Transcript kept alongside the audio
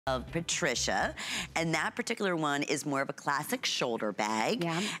of Patricia, and that particular one is more of a classic shoulder bag.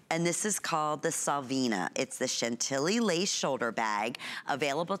 Yeah. And this is called the Salvina. It's the Chantilly lace shoulder bag,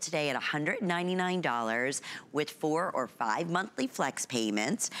 available today at $199 with 4 or 5 monthly flex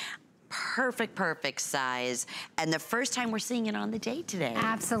payments. Perfect size, and the first time we're seeing it on the day today.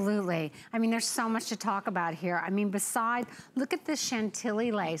 Absolutely. I mean, there's so much to talk about here. I mean, besides, look at this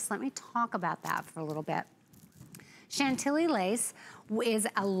Chantilly lace. Let me talk about that for a little bit. Chantilly lace is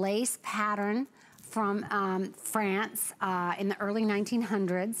a lace pattern from France in the early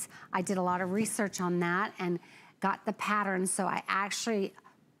 1900s. I did a lot of research on that and got the pattern, so I actually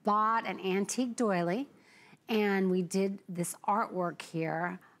bought an antique doily, and we did this artwork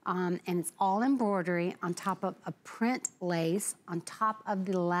here. And it's all embroidery on top of a print lace on top of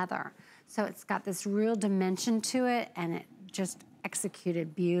the leather. So it's got this real dimension to it, and it just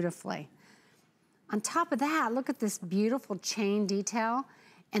executed beautifully. On top of that, look at this beautiful chain detail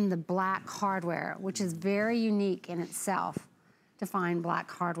and the black hardware, which is very unique in itself to find black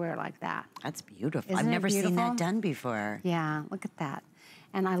hardware like that. That's beautiful. Isn't I've never beautiful? seen that done before. Yeah, look at that.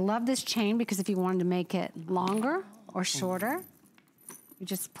 And I love this chain because if you wanted to make it longer or shorter, you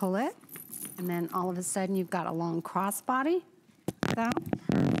just pull it, and then all of a sudden you've got a long crossbody. So,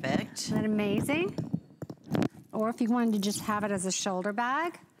 perfect. Isn't that amazing? Or if you wanted to just have it as a shoulder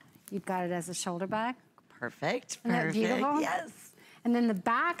bag, you've got it as a shoulder bag. Perfect. Isn't that beautiful? Yes. And then the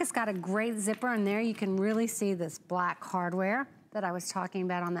back has got a great zipper, and there you can really see this black hardware that I was talking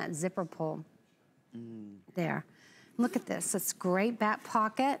about on that zipper pull. There. Look at this. It's great back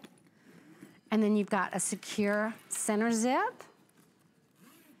pocket. And then you've got a secure center zip.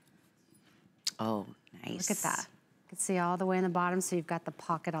 Oh, nice. Look at that. You can see all the way in the bottom, so you've got the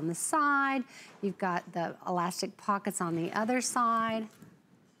pocket on the side, you've got the elastic pockets on the other side.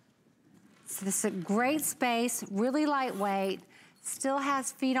 So this is a great space, really lightweight, still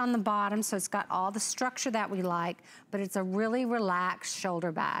has feet on the bottom, so it's got all the structure that we like, but it's a really relaxed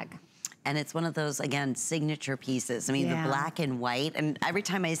shoulder bag. And it's one of those, again, signature pieces. I mean, the black and white. And every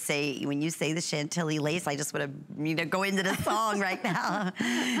time I say, when you say the Chantilly lace, I just want to, go into the song right now.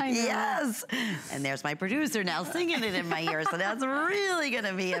 Yes. And there's my producer now singing it in my ear. So that's really going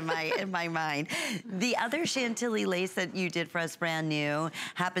to be in my mind. The other Chantilly lace that you did for us brand new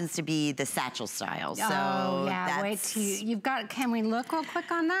happens to be the satchel style. So yeah, wait till you've got, can we look real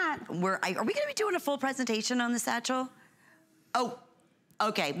quick on that? Are we going to be doing a full presentation on the satchel? Oh.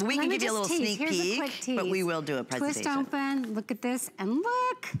 Okay, well, we can give you a little sneak peek, but we will do a presentation. Twist open, look at this, and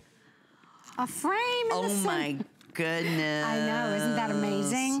look! A frame in the center. Oh my goodness. I know, isn't that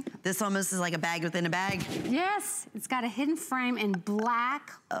amazing? This almost is like a bag within a bag. Yes, it's got a hidden frame in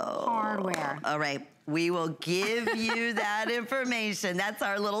black hardware. All right, we will give you that information. That's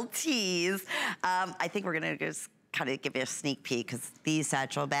our little tease. I think we're gonna just kind of give you a sneak peek because these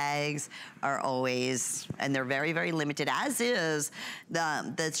satchel bags are always, and they're very, very limited, as is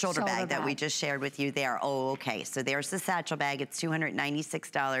the shoulder bag that we just shared with you there. Oh, okay, so there's the satchel bag. It's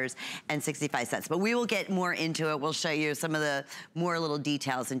 $296.65. But we will get more into it. We'll show you some of the more little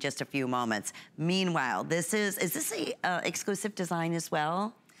details in just a few moments. Meanwhile, is this a exclusive design as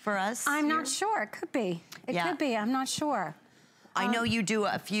well for us? I'm not sure, it could be. It could be, I'm not sure. I know you do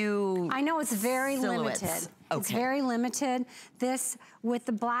a few I know it's very silhouettes. limited. Okay. It's very limited. This, with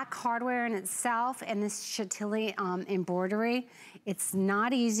the black hardware in itself and this Chantilly embroidery, it's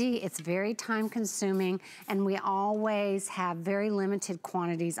not easy, it's very time consuming, and we always have very limited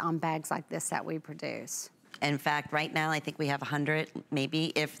quantities on bags like this that we produce. In fact, right now, I think we have 100,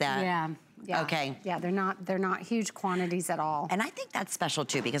 maybe, if that. Yeah. Okay. Yeah, they're not huge quantities at all. And I think that's special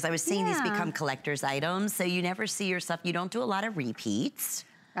too, because I was seeing these become collector's items, so you never see your stuff, you don't do a lot of repeats.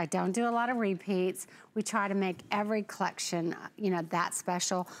 I don't do a lot of repeats. We try to make every collection, that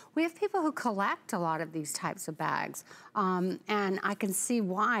special. We have people who collect a lot of these types of bags. And I can see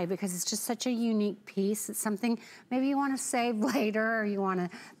why, because it's just such a unique piece. It's something maybe you want to save later, or you want to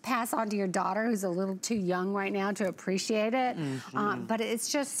pass on to your daughter who's a little too young right now to appreciate it. But it's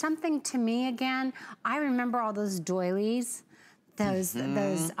just something to me, again. I remember all those doilies, those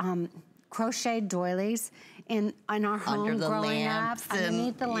crocheted doilies in our home growing up,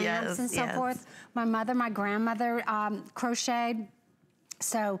 underneath the lamps and so forth. My mother, my grandmother crocheted.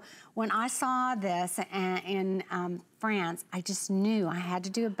 So when I saw this in France, I just knew I had to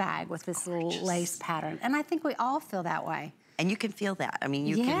do a bag with this little lace pattern. And I think we all feel that way. And you can feel that. I mean,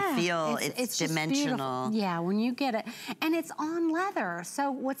 you can feel it's dimensional. Yeah, when you get it. And it's on leather.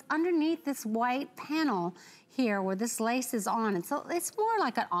 So what's underneath this white panel here where this lace is on, it's more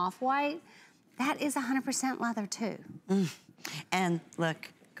like an off-white. That is 100% leather too. And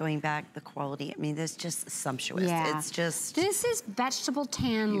look, going back, the quality, I mean, it's just sumptuous. Yeah. It's just... This is vegetable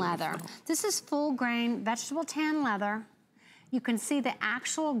tan leather. This is full grain vegetable tan leather. You can see the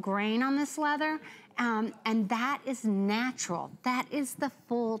actual grain on this leather, and that is natural. That is the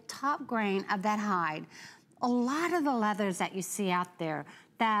full top grain of that hide. A lot of the leathers that you see out there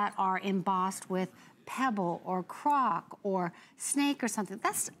that are embossed with pebble or croc or snake or something,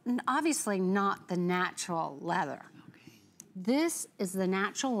 that's obviously not the natural leather. This is the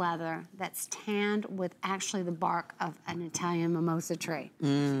natural leather that's tanned with actually the bark of an Italian mimosa tree.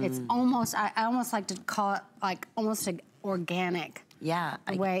 It's almost, I almost like to call it like almost organic. Yeah.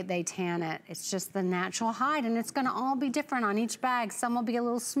 The way they tan it. It's just the natural hide, and it's gonna all be different on each bag. Some will be a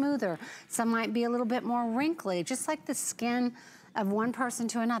little smoother. Some might be a little bit more wrinkly, just like the skin of one person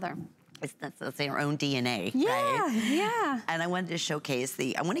to another. That's their own DNA, yeah, right? Yeah. And I wanted to showcase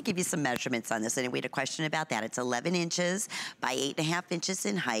I want to give you some measurements on this, and we had a question about that. It's 11 inches by 8.5 inches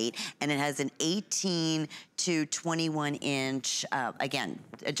in height, and it has an 18 to 21 inch, again,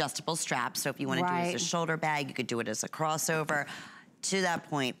 adjustable strap. So if you want to do it as a shoulder bag, you could do it as a crossover. To that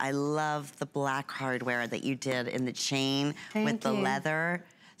point, I love the black hardware that you did in the chain with the leather.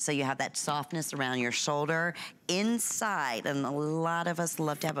 So you have that softness around your shoulder. Inside, and a lot of us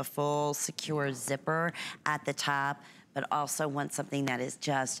love to have a full, secure zipper at the top, but also want something that is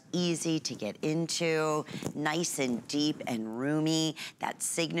just easy to get into, nice and deep and roomy. That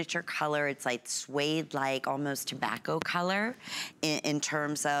signature color, it's like suede-like, almost tobacco color in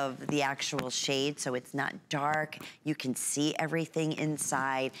terms of the actual shade, so it's not dark. You can see everything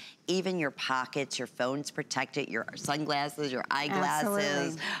inside. Even your pockets, your phone's protected, your sunglasses, your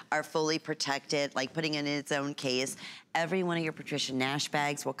eyeglasses are fully protected, like putting it in its own case. Every one of your Patricia Nash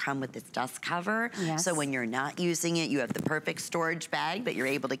bags will come with this dust cover. So when you're not using it, you have the perfect storage bag that you're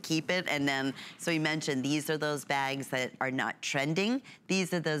able to keep it. And then, so you mentioned, these are those bags that are not trending.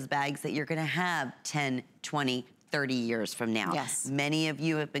 These are those bags that you're gonna have 10, 20, 30 years from now. Many of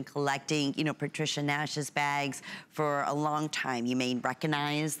you have been collecting, you know, Patricia Nash's bags for a long time. You may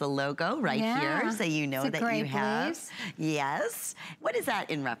recognize the logo right here, so you know that you have. Yes. What is that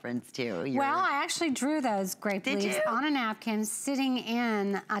in reference to? Well, I actually drew those grape leaves on a napkin sitting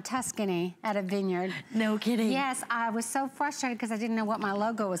in Tuscany at a vineyard. No kidding. Yes, I was so frustrated because I didn't know what my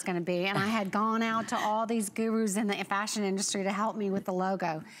logo was going to be, and I had gone out to all these gurus in the fashion industry to help me with the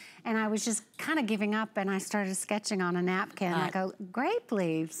logo. And I was just kind of giving up, and I started sketching on a napkin. I go, grape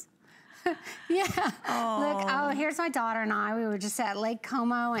leaves. Look, here's my daughter and I. We were just at Lake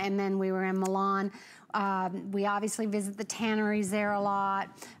Como, and then we were in Milan. We obviously visit the tanneries there a lot.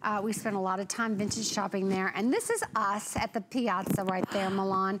 We spend a lot of time vintage shopping there. And this is us at the piazza right there in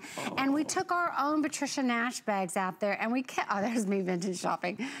Milan. And we took our own Patricia Nash bags out there, and we kept, there's me vintage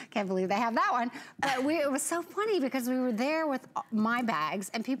shopping. Can't believe they have that one. But it was so funny because we were there with my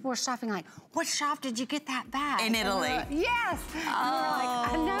bags, and people were shopping like, what shop did you get that bag? In Italy. Yes. And we were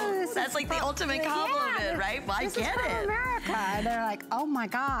like, I know this That's like the ultimate compliment, right? Well, I get it. America. And they're like, oh my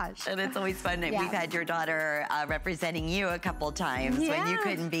gosh. And it's always fun that we've had your daughter representing you a couple times when you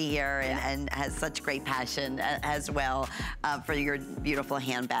couldn't be here, and has such great passion as well for your beautiful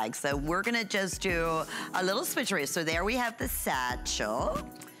handbags. So we're gonna just do a little switcheroo. So there we have the satchel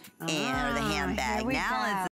and the handbag. Now